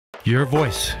Your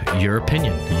voice, your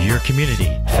opinion, your community.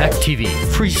 Fact TV,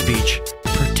 free speech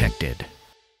protected.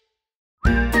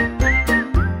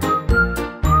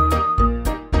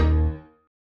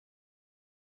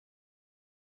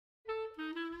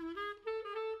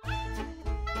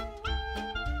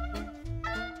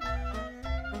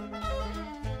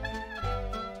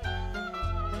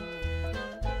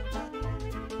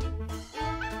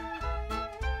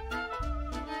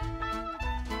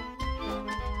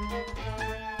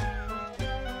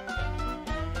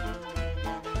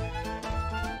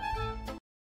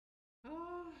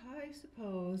 I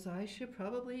suppose I should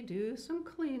probably do some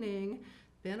cleaning.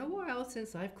 Been a while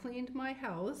since I've cleaned my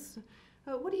house.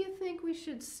 What do you think we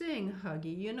should sing,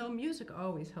 Huggy? You know, music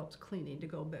always helps cleaning to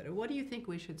go better. What do you think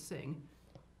we should sing?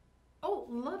 Oh,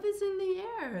 Love is in the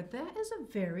Air. That is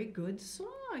a very good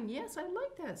song. Yes, I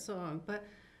like that song. But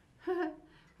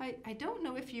I don't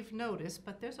know if you've noticed,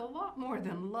 but there's a lot more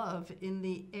than love in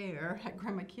the air at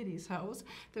Grandma Kitty's house.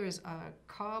 There's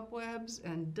cobwebs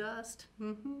and dust.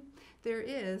 There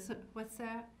is, what's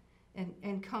that?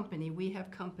 And company. We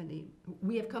have company.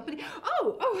 We have company.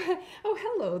 Oh,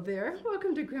 hello there.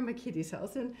 Welcome to Grandma Kitty's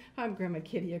house. And I'm Grandma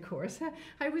Kitty, of course.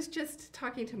 I was just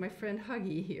talking to my friend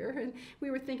Huggy here, and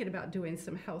we were thinking about doing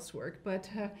some housework, but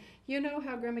you know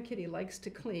how Grandma Kitty likes to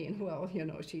clean. Well, you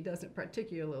know, she doesn't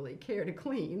particularly care to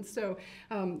clean. So,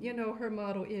 you know, her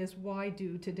motto is, why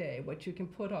do today what you can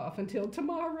put off until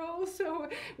tomorrow? So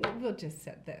we'll just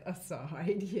set that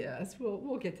aside. Yes,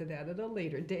 we'll get to that at a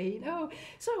later date. Oh,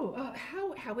 so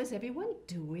how is everyone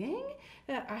doing?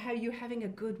 Are you having a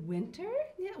good winter?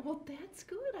 Yeah, well, that's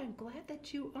good. I'm glad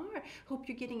that you are. Hope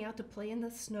you're getting out to play in the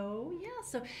snow. Yeah,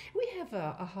 so we have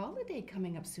a holiday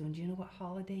coming up soon. Do you know what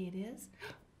holiday it is?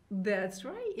 That's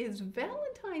right, it's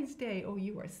Valentine's Day. Oh,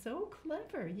 you are so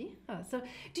clever. Yeah, so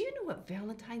do you know what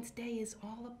Valentine's Day is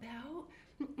all about?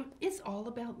 It's all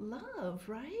about love,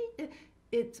 right?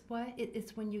 It's what?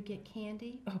 It's when you get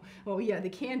candy. Oh yeah, the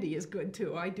candy is good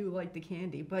too. I do like the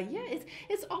candy. But yeah,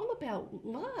 it's all about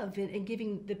love and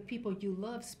giving the people you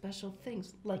love special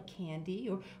things like candy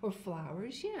or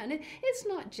flowers. Yeah, and it's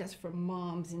not just for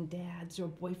moms and dads or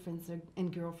boyfriends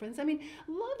and girlfriends. I mean,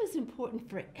 love is important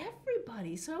for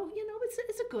everybody. So, you know,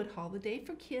 it's a good holiday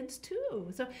for kids too.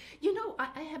 So, you know,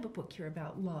 I have a book here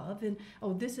about love, and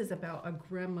this is about a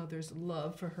grandmother's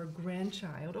love for her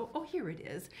grandchild. Oh, here it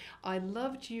is. I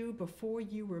loved you before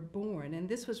you were born, and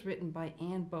this was written by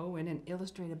Anne Bowen and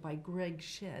illustrated by Greg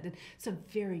Shedd. And it's a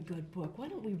very good book. Why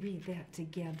don't we read that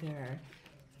together?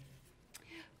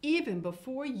 Even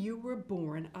before you were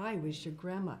born, I was your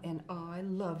grandma, and I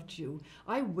loved you.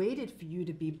 I waited for you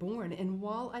to be born, and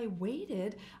while I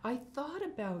waited, I thought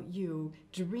about you,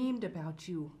 dreamed about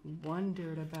you,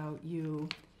 wondered about you.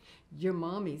 Your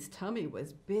mommy's tummy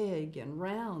was big and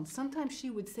round. Sometimes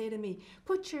she would say to me,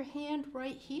 put your hand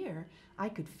right here. I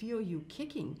could feel you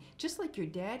kicking, just like your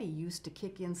daddy used to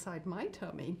kick inside my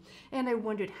tummy. And I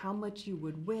wondered how much you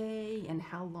would weigh and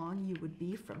how long you would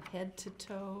be from head to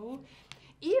toe.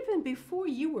 Even before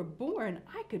you were born,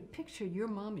 I could picture your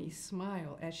mommy's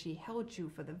smile as she held you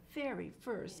for the very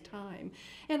first time.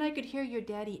 And I could hear your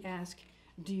daddy ask,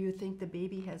 do you think the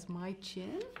baby has my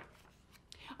chin?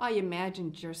 I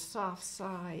imagined your soft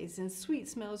sighs and sweet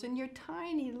smells and your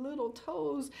tiny little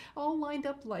toes all lined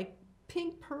up like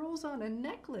pink pearls on a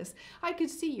necklace. I could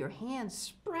see your hands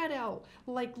spread out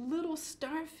like little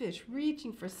starfish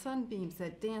reaching for sunbeams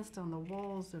that danced on the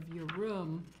walls of your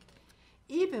room.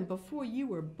 Even before you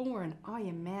were born, I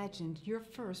imagined your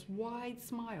first wide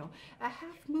smile, a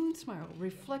half-moon smile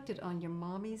reflected on your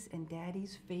mommy's and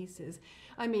daddy's faces.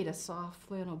 I made a soft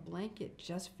flannel blanket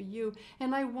just for you,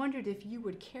 and I wondered if you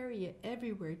would carry it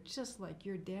everywhere just like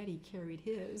your daddy carried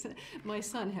his. My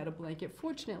son had a blanket.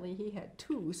 Fortunately, he had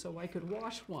two, so I could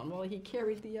wash one while he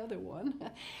carried the other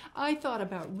one. I thought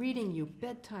about reading you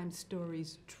bedtime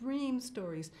stories, dream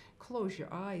stories, close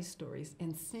your eyes stories,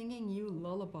 and singing you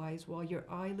lullabies while your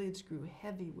eyelids grew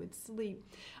heavy with sleep.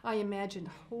 I imagined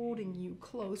holding you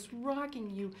close,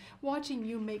 rocking you, watching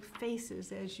you make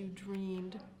faces as you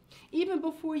dreamed. Even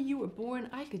before you were born,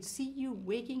 I could see you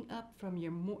waking up from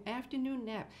your afternoon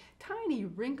nap. Tiny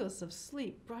wrinkles of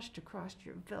sleep brushed across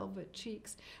your velvet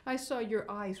cheeks. I saw your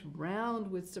eyes round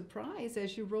with surprise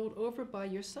as you rolled over by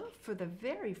yourself for the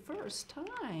very first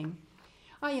time.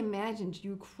 I imagined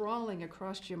you crawling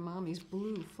across your mommy's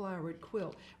blue flowered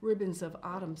quilt, ribbons of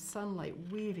autumn sunlight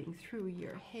weaving through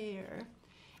your hair.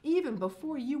 Even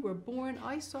before you were born,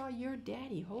 I saw your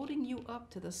daddy holding you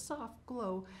up to the soft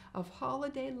glow of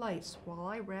holiday lights while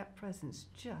I wrapped presents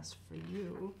just for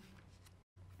you.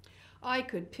 I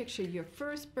could picture your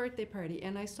first birthday party,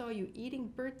 and I saw you eating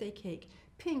birthday cake,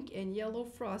 pink and yellow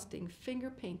frosting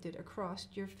finger painted across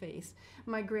your face.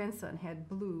 My grandson had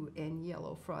blue and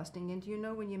yellow frosting, and do you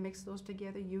know when you mix those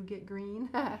together you get green?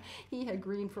 He had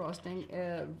green frosting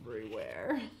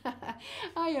everywhere.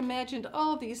 I imagined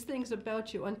all these things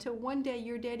about you until one day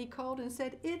your daddy called and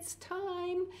said, "It's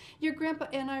time." Your grandpa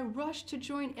and I rushed to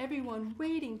join everyone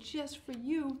waiting just for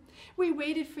you. We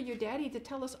waited for your daddy to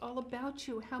tell us all about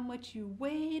you, how much you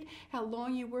weighed, how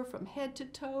long you were from head to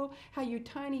toe, how your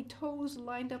tiny toes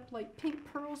lined up like pink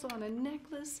pearls on a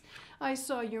necklace. I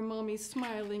saw your mommy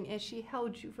smiling as she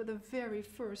held you for the very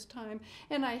first time,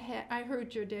 and I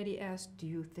heard your daddy ask, "Do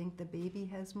you think the baby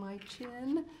has my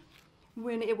chin?"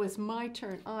 When it was my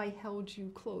turn, I held you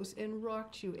close and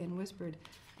rocked you and whispered,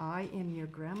 "I am your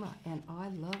grandma and I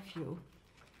love you.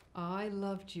 I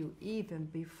loved you even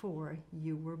before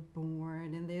you were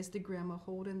born." And there's the grandma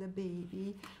holding the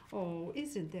baby. Oh,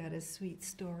 isn't that a sweet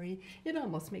story? It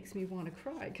almost makes me want to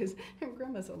cry because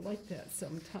grandmas are like that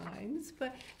sometimes.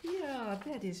 But yeah,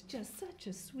 that is just such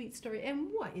a sweet story. And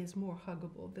what is more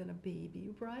huggable than a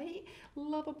baby, right?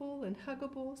 Lovable and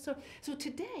huggable. So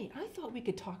today I thought we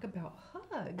could talk about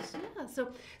hugs. Yeah,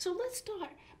 so let's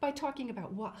start by talking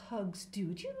about what hugs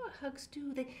do. Do you know what hugs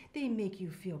do? They make you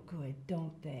feel good,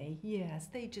 don't they? Yes,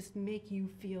 they just make you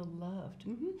feel loved.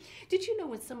 Did you know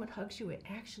when someone hugs you, it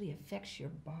actually affects your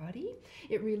body?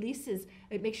 It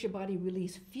makes your body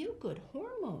release feel-good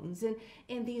hormones.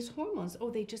 And these hormones,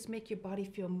 they just make your body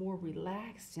feel more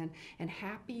relaxed and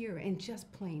happier and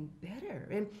just plain better.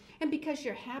 And because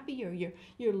you're happier,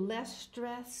 you're less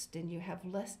stressed and you have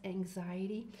less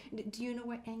anxiety. Do you know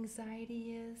what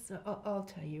anxiety is? I'll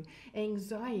tell you.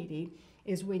 Anxiety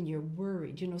is when you're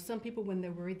worried. You know, some people when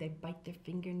they're worried, they bite their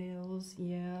fingernails,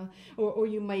 yeah. Or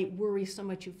you might worry so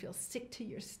much you feel sick to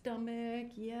your stomach,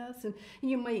 yes. And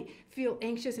you might feel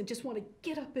anxious and just want to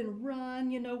get up and run.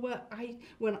 You know what?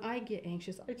 When I get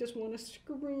anxious, I just want to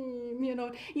scream, you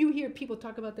know. You hear people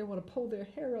talk about they want to pull their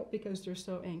hair out because they're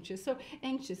so anxious. So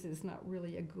anxious is not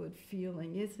really a good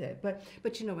feeling, is it?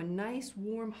 But you know, a nice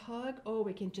warm hug,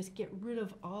 it can just get rid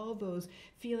of all those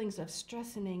feelings of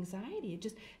stress and anxiety. It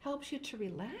just helps you to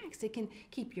relax. It can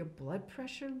keep your blood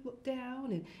pressure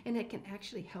down, and it can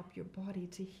actually help your body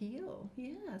to heal.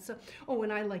 Yeah. So,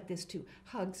 and I like this too.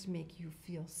 Hugs make you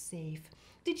feel safe.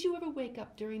 Did you ever wake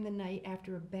up during the night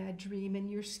after a bad dream and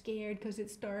you're scared because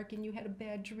it's dark and you had a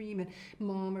bad dream, and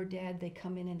mom or dad, they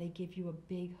come in and they give you a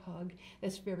big hug?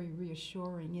 That's very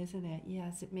reassuring, isn't it?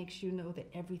 Yes, it makes you know that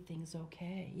everything's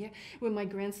okay. Yeah. When my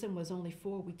grandson was only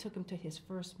 4, we took him to his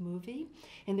first movie,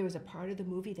 and there was a part of the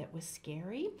movie that was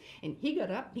scary, and he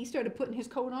got up, he started putting his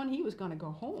coat on, he was going to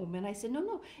go home, and I said,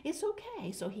 no, it's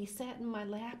okay. So he sat in my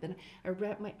lap, and I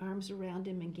wrapped my arms around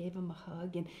him and gave him a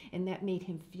hug, and that made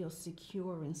him feel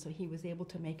secure, and so he was able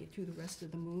to make it through the rest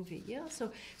of the movie. Yeah,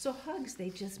 so hugs, they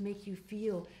just make you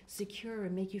feel secure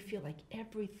and make you feel like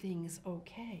everything's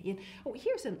okay. And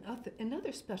here's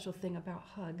another special thing about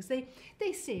hugs.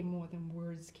 They say more than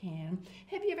words can.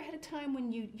 Have you ever had a time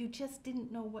when you just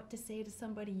didn't know what to say to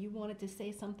somebody? You wanted to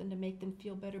say something to make them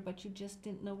feel better, but you just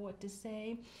didn't know what to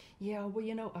say? Yeah, well,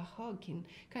 you know, a hug can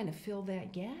kind of fill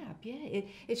that gap. Yeah,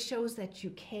 it shows that you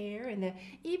care, and that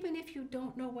even if you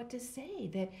don't know what to say,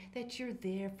 that you're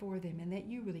there for them and that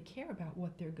you really care about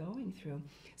what they're going through.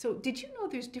 So did you know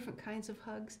there's different kinds of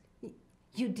hugs?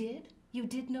 You did? You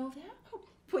did know that? Oh,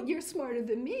 well, you're smarter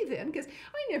than me then, because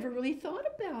I never really thought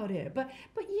about it. But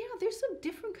yeah, there's some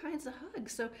different kinds of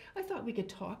hugs, so I thought we could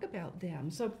talk about them.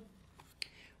 So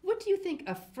what do you think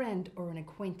a friend or an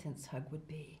acquaintance hug would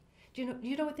be? Do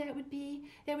you know what that would be?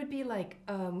 That would be like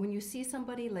when you see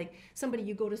somebody, like somebody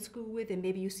you go to school with, and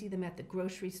maybe you see them at the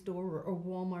grocery store or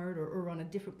Walmart or on a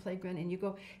different playground, and you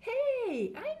go,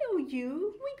 "Hey, I know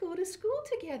you. We go to school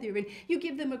together," and you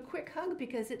give them a quick hug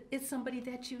because it's somebody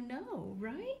that you know,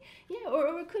 right? Yeah,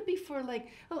 or it could be for like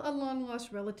a long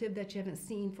lost relative that you haven't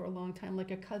seen for a long time,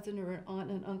 like a cousin or an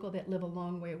aunt and uncle that live a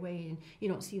long way away, and you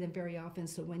don't see them very often.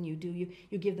 So when you do,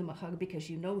 you give them a hug because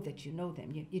you know that you know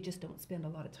them. You just don't spend a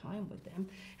lot of time with them.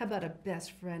 How about a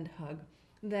best friend hug?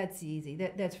 That's easy.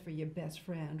 That's for your best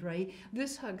friend, right?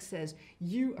 This hug says,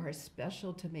 "You are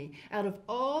special to me. Out of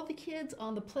all the kids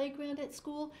on the playground at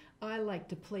school, I like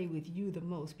to play with you the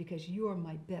most because you're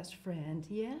my best friend."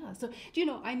 Yeah. So, do you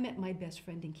know, I met my best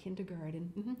friend in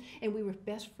kindergarten, and we were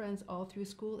best friends all through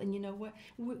school. And you know what?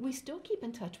 We still keep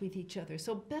in touch with each other.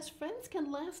 So best friends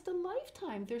can last a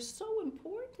lifetime. They're so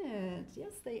important.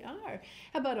 Yes, they are.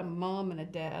 How about a mom and a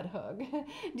dad hug?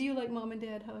 Do you like mom and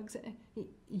dad hugs?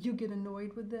 You get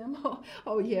annoyed with them?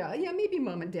 Oh yeah, maybe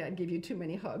mom and dad give you too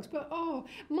many hugs, but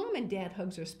mom and dad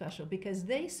hugs are special because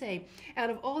they say, out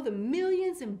of all the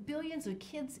millions and billions of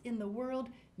kids in the world,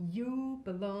 You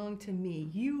belong to me.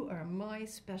 You are my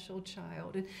special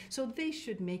child. And so they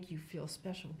should make you feel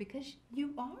special because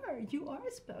you are. You are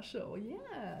special.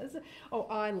 Yes. Oh,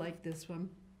 I like this one.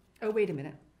 Oh, wait a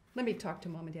minute. Let me talk to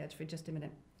Mom and Dad for just a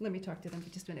minute. Let me talk to them for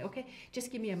just a minute, okay?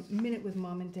 Just give me a minute with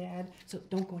Mom and Dad. So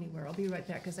don't go anywhere. I'll be right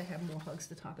back because I have more hugs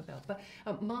to talk about. But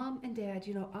Mom and Dad,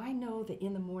 you know, I know that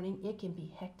in the morning it can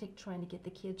be hectic trying to get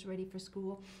the kids ready for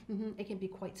school. It can be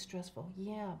quite stressful,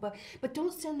 yeah. But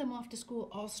don't send them off to school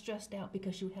all stressed out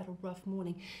because you had a rough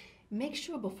morning. Make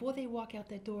sure before they walk out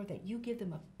that door that you give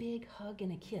them a big hug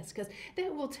and a kiss because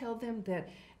that will tell them that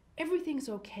everything's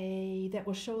okay, that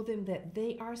will show them that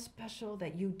they are special,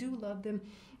 that you do love them,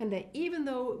 and that even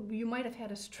though you might have had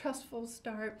a stressful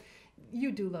start,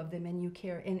 you do love them and you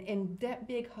care. And that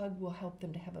big hug will help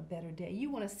them to have a better day. You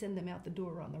want to send them out the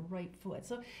door on the right foot.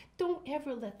 So don't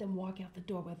ever let them walk out the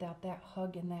door without that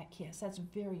hug and that kiss. That's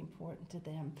very important to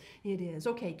them. It is.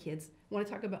 Okay, kids, want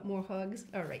to talk about more hugs?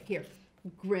 All right, here.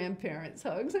 Grandparents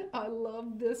hugs. I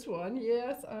love this one.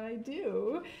 Yes, I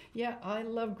do. Yeah, I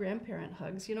love grandparent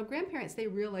hugs. You know, grandparents, they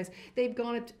realize they've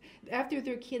gone, after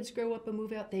their kids grow up and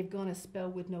move out, they've gone a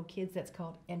spell with no kids. That's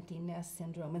called empty nest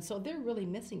syndrome. And so they're really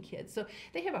missing kids. So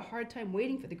they have a hard time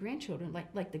waiting for the grandchildren,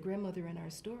 like the grandmother in our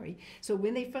story. So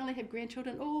when they finally have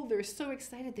grandchildren, oh, they're so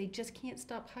excited. They just can't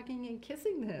stop hugging and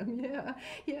kissing them. Yeah,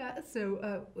 yeah.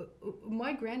 So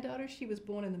my granddaughter, she was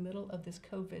born in the middle of this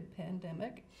COVID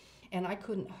pandemic. And I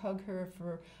couldn't hug her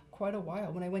for quite a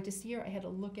while. When I went to see her, I had to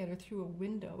look at her through a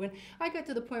window. And I got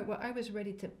to the point where I was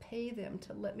ready to pay them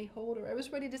to let me hold her. I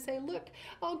was ready to say, look,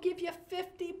 I'll give you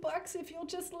 $50 if you'll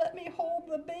just let me hold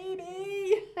the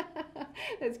baby.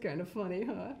 That's kind of funny,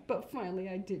 huh? But finally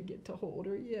I did get to hold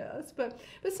her, yes. But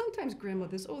sometimes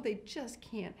grandmothers, oh, they just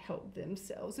can't help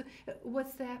themselves.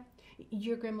 What's that?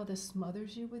 Your grandmother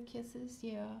smothers you with kisses?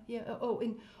 Yeah, yeah.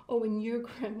 And your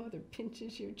grandmother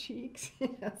pinches your cheeks?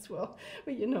 Yes, well,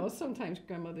 you know, sometimes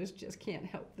grandmothers just can't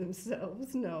help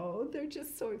themselves. No, they're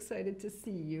just so excited to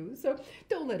see you. So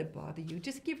don't let it bother you.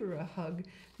 Just give her a hug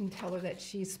and tell her that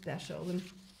she's special. And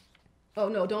oh,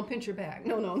 no, don't pinch her back.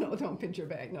 No, don't pinch her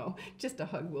back. No, just a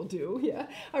hug will do. Yeah.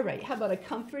 All right. How about a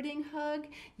comforting hug?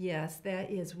 Yes,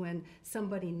 that is when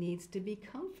somebody needs to be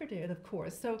comforted, of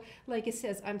course. So like it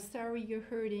says, I'm sorry you're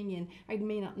hurting and I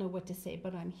may not know what to say,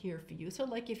 but I'm here for you. So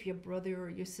like if your brother or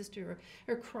your sister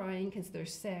are crying because they're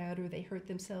sad or they hurt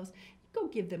themselves, go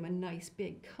give them a nice,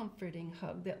 big, comforting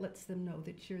hug that lets them know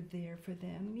that you're there for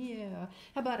them. Yeah.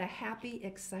 How about a happy,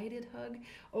 excited hug?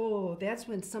 Oh, that's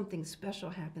when something special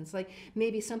happens. Like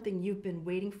maybe something you've been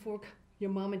waiting for. Your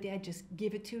mom and dad just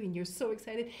give it to you and you're so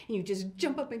excited and you just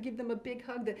jump up and give them a big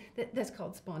hug. That's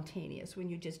called spontaneous, when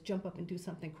you just jump up and do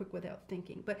something quick without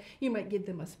thinking. But you might give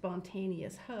them a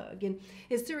spontaneous hug. And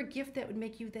is there a gift that would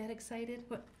make you that excited?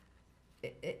 What?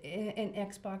 An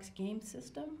Xbox game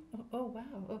system? Oh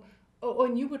wow. Oh,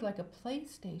 and you would like a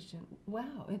PlayStation.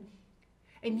 Wow.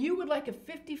 And you would like a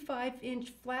 55-inch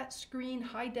flat screen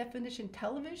high definition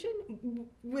television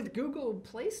with Google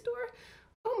Play Store?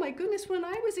 Oh my goodness, when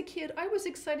I was a kid, I was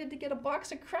excited to get a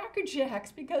box of Cracker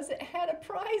Jacks because it had a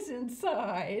prize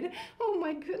inside. Oh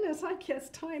my goodness, I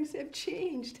guess times have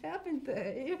changed, haven't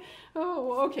they?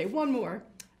 Oh, okay, one more.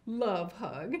 Love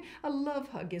hug. A love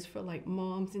hug is for like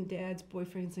moms and dads,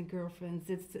 boyfriends and girlfriends.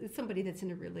 It's somebody that's in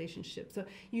a relationship, so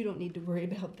you don't need to worry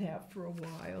about that for a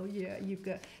while. Yeah, you've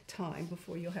got time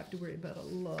before you'll have to worry about a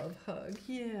love hug.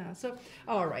 Yeah, so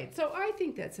all right. So I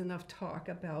think that's enough talk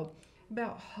about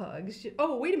hugs.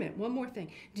 Oh, wait a minute. One more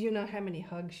thing. Do you know how many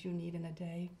hugs you need in a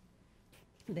day?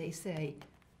 They say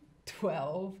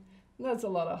 12. That's a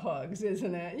lot of hugs,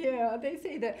 isn't it? Yeah, they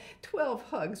say that 12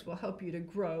 hugs will help you to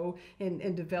grow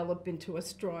and develop into a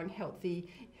strong,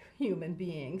 healthy human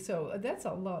being. So that's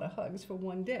a lot of hugs for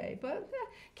one day. But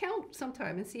count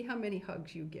sometime and see how many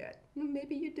hugs you get.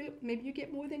 Maybe you do. Maybe you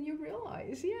get more than you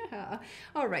realize. Yeah.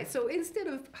 All right. So instead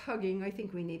of hugging, I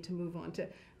think we need to move on to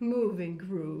move and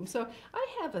groove. So I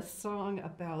have a song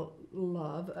about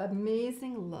love,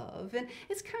 amazing love. And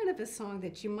it's kind of a song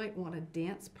that you might want a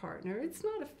dance partner. It's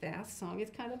not a fast song. It's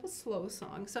kind of a slow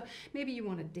song. So maybe you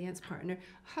want a dance partner.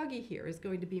 Huggy here is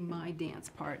going to be my dance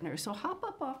partner. So hop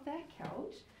up off that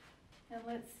couch and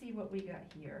let's see what we got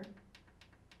here.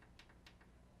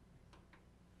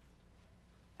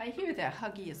 I hear that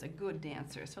Huggy is a good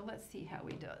dancer, so let's see how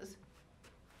he does.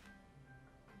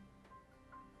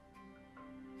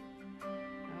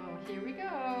 Oh, here we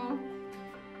go.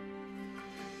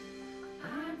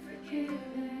 I'm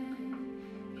forgiven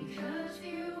because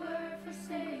you were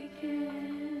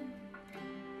forsaken.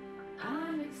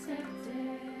 I'm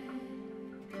accepted.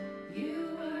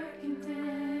 You were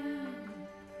condemned.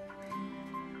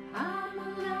 I'm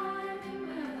alive in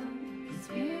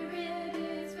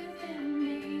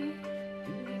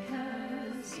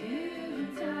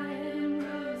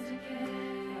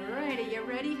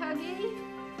Ready, Huggy?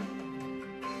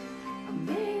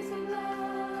 Amazing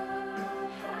love,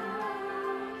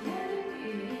 how can it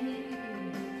be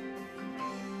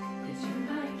that you,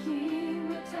 my king,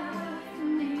 would die for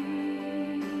me?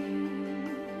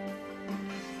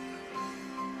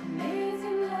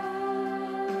 Amazing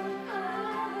love, I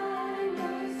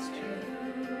know it's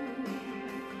true,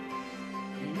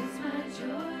 and it's my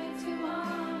joy to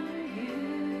honor you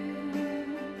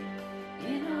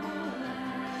in all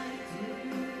I do.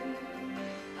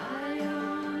 I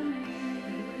honor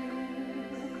you.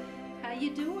 How you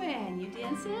doing? You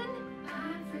dancing?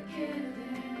 I'm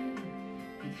forgiven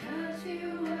because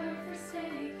you were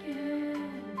forsaken.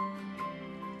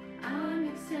 I'm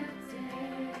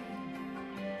accepted.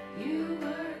 You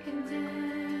were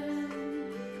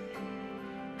condemned.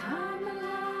 I'm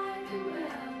alive and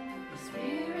well. Your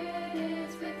spirit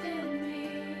is within me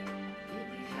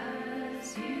because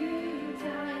you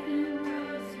died and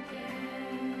rose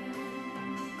again.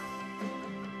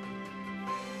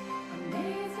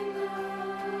 Amazing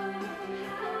love,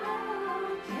 how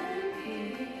can it be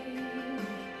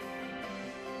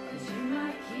that you,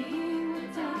 my king,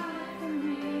 would die for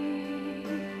me?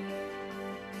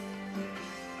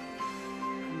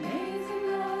 Amazing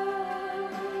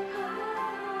love, I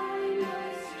know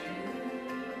it's true,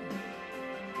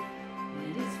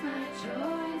 and it's my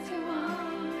joy to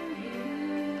honor you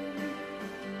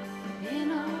in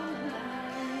all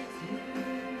I do.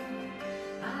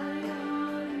 I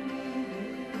honor you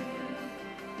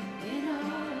in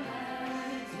all I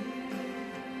do.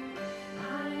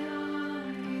 I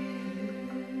honor you.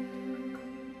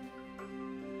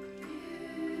 You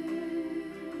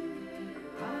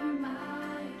are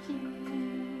my king.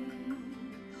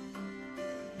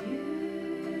 You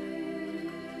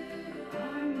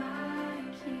are my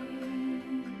king.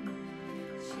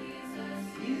 Jesus,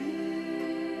 you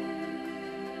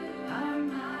are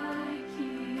my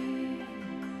king.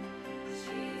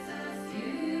 Jesus,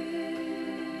 you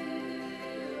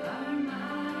are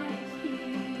my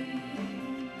king.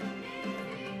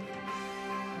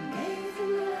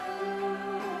 Amazing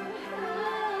love,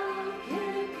 how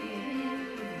can it be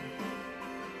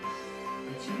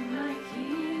that you, my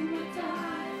king, would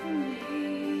die for me?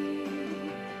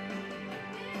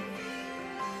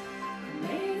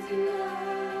 Amazing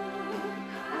love,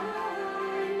 I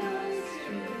know it's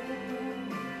true,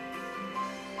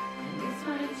 and it's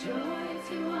my joy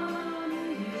to honor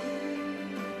you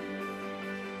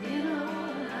in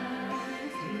all I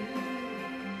do.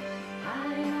 I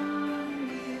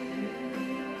honor you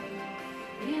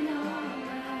in all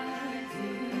I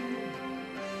do.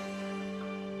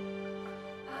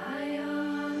 I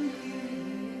honor you.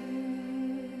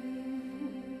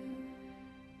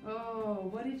 Oh,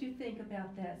 what did you think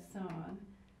about that song?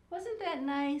 Wasn't that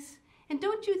nice? And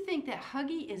don't you think that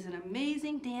Huggy is an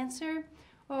amazing dancer?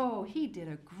 Oh, he did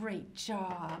a great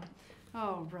job.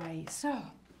 All right, so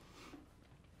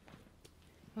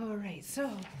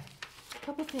a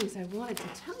couple things I wanted to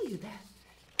tell you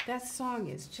that song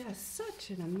is just such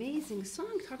an amazing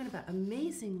song, talking about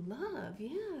amazing love,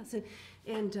 yes.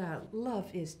 And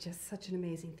love is just such an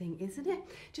amazing thing, isn't it?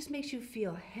 Just makes you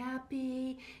feel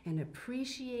happy and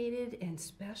appreciated and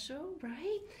special,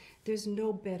 right? There's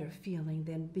no better feeling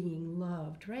than being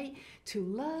loved, right? To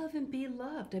love and be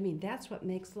loved. I mean, that's what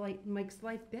makes life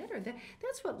better.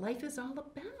 That's what life is all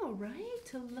about, right?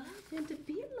 To love and to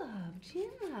be loved,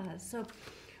 yeah. So,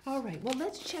 all right, well,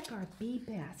 let's check our bee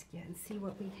basket and see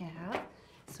what we have.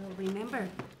 So remember,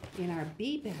 in our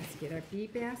bee basket,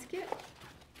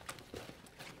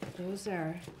 those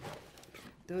are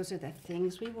the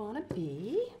things we want to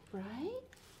be, right?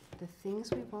 The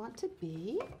things we want to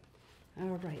be.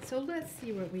 All right, so let's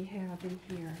see what we have in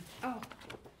here.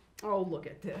 Oh, look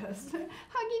at this.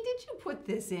 Huggy, did you put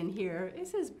this in here? It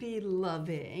says be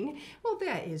loving. Well,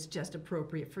 that is just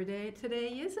appropriate for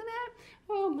today, isn't it?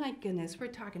 Oh my goodness, we're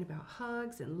talking about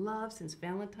hugs and love since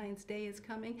Valentine's Day is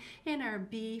coming. And our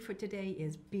B for today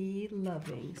is be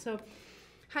loving. So,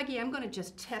 Huggy, I'm going to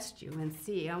just test you and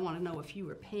see. I want to know if you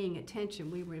were paying attention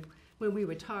when we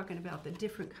were talking about the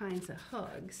different kinds of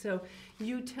hugs. So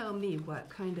you tell me what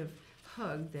kind of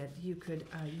hug that you could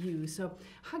use. So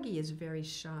Huggy is very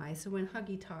shy. So when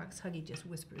Huggy talks, Huggy just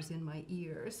whispers in my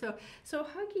ear. So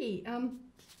Huggy,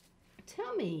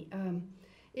 tell me,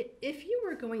 if you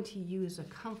were going to use a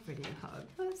comforting hug,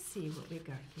 let's see what we've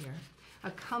got here.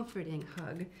 A comforting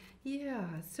hug. Yeah,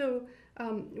 so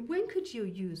when could you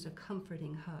use a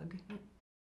comforting hug?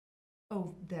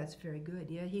 Oh, that's very good.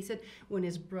 Yeah, he said when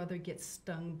his brother gets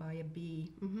stung by a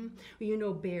bee. Well, you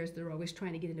know bears, they're always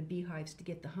trying to get into beehives to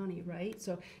get the honey, right?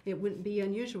 So it wouldn't be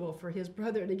unusual for his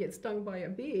brother to get stung by a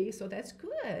bee, so that's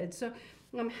good. So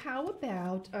how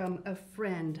about a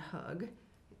friend hug?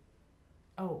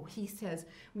 Oh, he says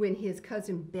when his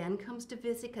cousin Ben comes to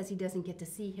visit, because he doesn't get to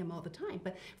see him all the time.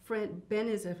 But Ben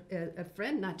is a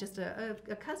friend, not just a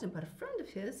cousin, but a friend of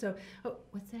his. So, oh,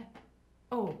 what's that?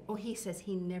 Oh, he says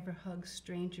he never hugs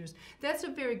strangers. That's a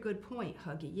very good point,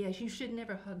 Huggy. Yes, you should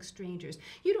never hug strangers.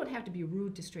 You don't have to be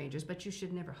rude to strangers, but you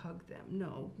should never hug them.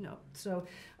 No. So,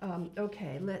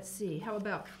 okay, let's see. How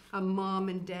about a mom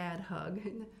and dad hug?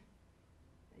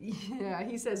 Yeah,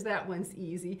 he says that one's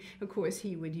easy. Of course,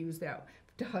 he would use that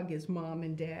to hug his mom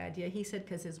and dad. Yeah, he said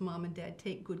because his mom and dad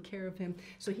take good care of him,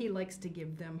 so he likes to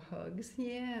give them hugs.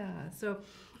 Yeah, so,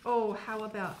 oh, how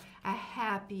about a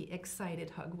happy, excited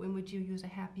hug? When would you use a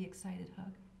happy, excited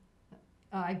hug?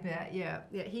 I bet, yeah.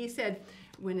 He said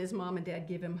when his mom and dad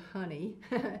give him honey,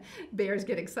 bears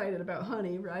get excited about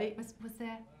honey, right? What's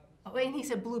that? Oh, and he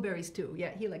said blueberries too.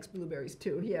 Yeah, he likes blueberries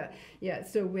too. Yeah.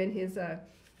 So when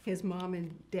his mom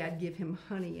and dad give him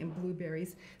honey and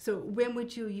blueberries. So when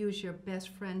would you use your best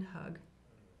friend hug?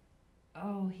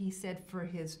 Oh, he said for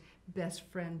his best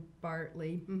friend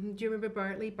Bartley. Do you remember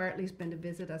Bartley? Bartley's been to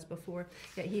visit us before.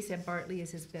 Yeah, he said Bartley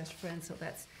is his best friend, so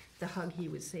that's the hug he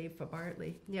would save for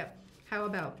Bartley. Yep. How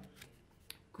about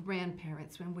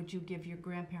grandparents? When would you give your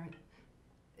grandparent?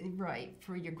 Right,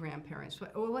 for your grandparents.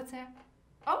 What's that?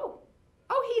 Oh,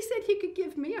 he said he could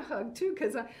give me a hug too,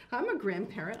 because I'm a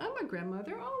grandparent. I'm a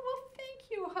grandmother. Oh, well, thank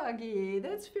you, Huggy.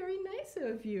 That's very nice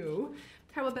of you.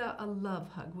 How about a love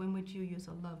hug? When would you use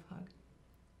a love hug?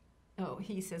 Oh,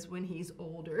 he says when he's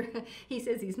older. He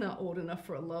says he's not old enough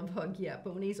for a love hug yet,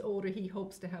 but when he's older, he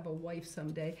hopes to have a wife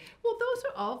someday. Well, those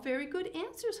are all very good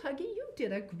answers, Huggy. You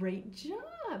did a great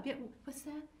job. Yeah, what's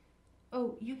that?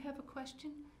 Oh, you have a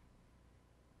question?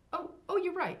 Oh,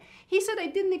 you're right. He said I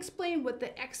didn't explain what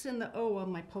the X and the O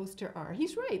on my poster are.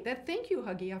 He's right. Thank you,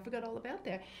 Huggy. I forgot all about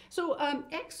that. So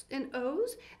X and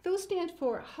O's, those stand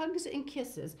for hugs and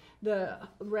kisses. The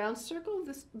round circle,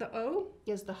 the O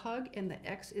is the hug, and the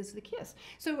X is the kiss.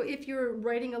 So if you're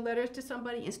writing a letter to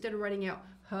somebody, instead of writing out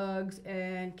hugs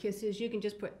and kisses, you can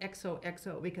just put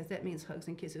XOXO because that means hugs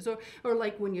and kisses. Or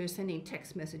like when you're sending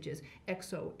text messages,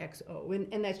 XOXO.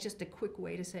 And that's just a quick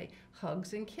way to say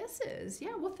hugs and kisses.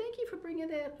 Yeah, well, thank you for bringing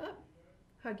that up,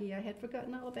 Huggy. I had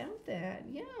forgotten all about that.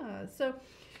 Yeah, so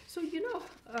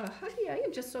Huggy, I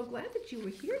am just so glad that you were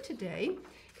here today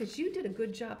because you did a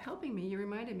good job helping me. You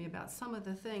reminded me about some of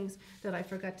the things that I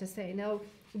forgot to say. Now,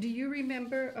 do you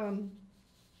remember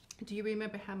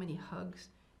how many hugs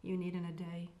you need in a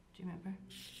day? Do you remember?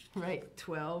 Right,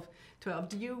 12.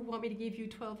 Do you want me to give you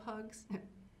 12 hugs?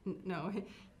 No,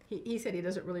 he said he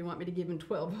doesn't really want me to give him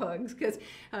 12 hugs because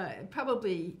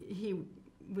probably he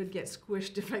would get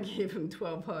squished if I gave him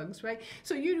 12 hugs, right?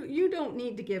 So you don't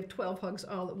need to give 12 hugs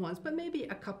all at once, but maybe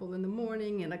a couple in the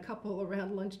morning and a couple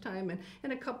around lunchtime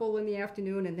and a couple in the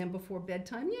afternoon and then before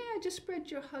bedtime. Yeah, just spread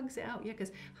your hugs out. Yeah,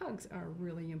 because hugs are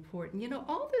really important. You know,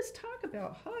 all this talk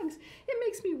about hugs, it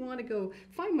makes me want to go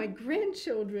find my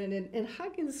grandchildren and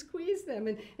hug and squeeze them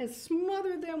and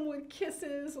smother them with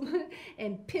kisses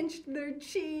and pinch their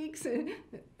cheeks.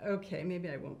 Okay, maybe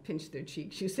I won't pinch their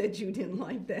cheeks. You said you didn't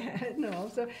like that. No,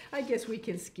 so I guess we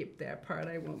can skip that part.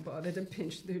 I won't bother to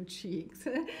pinch their cheeks.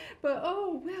 But,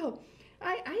 oh, well,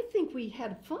 I think we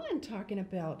had fun talking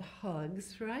about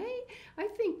hugs, right? I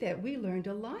think that we learned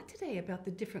a lot today about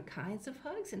the different kinds of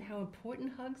hugs and how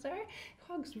important hugs are.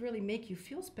 Hugs really make you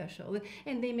feel special,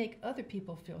 and they make other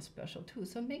people feel special too.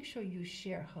 So make sure you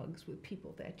share hugs with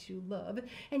people that you love.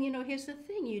 And you know, here's the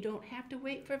thing, you don't have to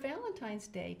wait for Valentine's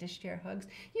Day to share hugs.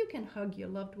 You can hug your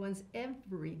loved ones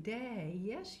every day.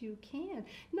 Yes, you can.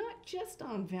 Not just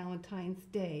on Valentine's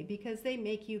Day, because they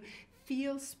make you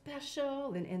feel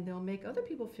special and they'll make other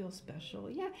people feel special.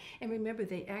 Yeah, and remember,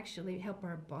 they actually help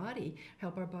our body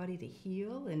to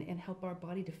heal and help our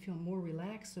body to feel more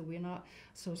relaxed so we're not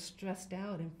so stressed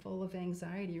out and full of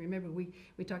anxiety. Remember, we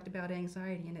talked about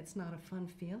anxiety and it's not a fun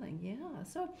feeling. Yeah,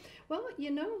 so, well,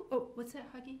 you know, oh, what's that,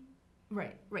 Huggy?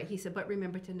 Right, he said, but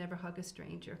remember to never hug a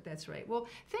stranger. That's right. Well,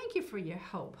 thank you for your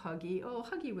help, Huggy. Oh,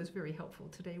 Huggy was very helpful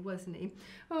today, wasn't he?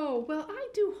 Oh, well, I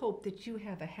do hope that you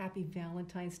have a happy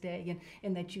Valentine's Day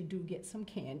and that you do get some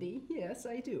candy. Yes,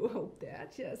 I do hope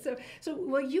that. Yeah, so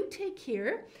well, you take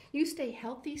care. You stay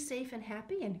healthy, safe, and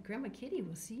happy, and Grandma Kitty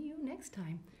will see you next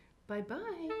time.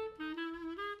 Bye-bye.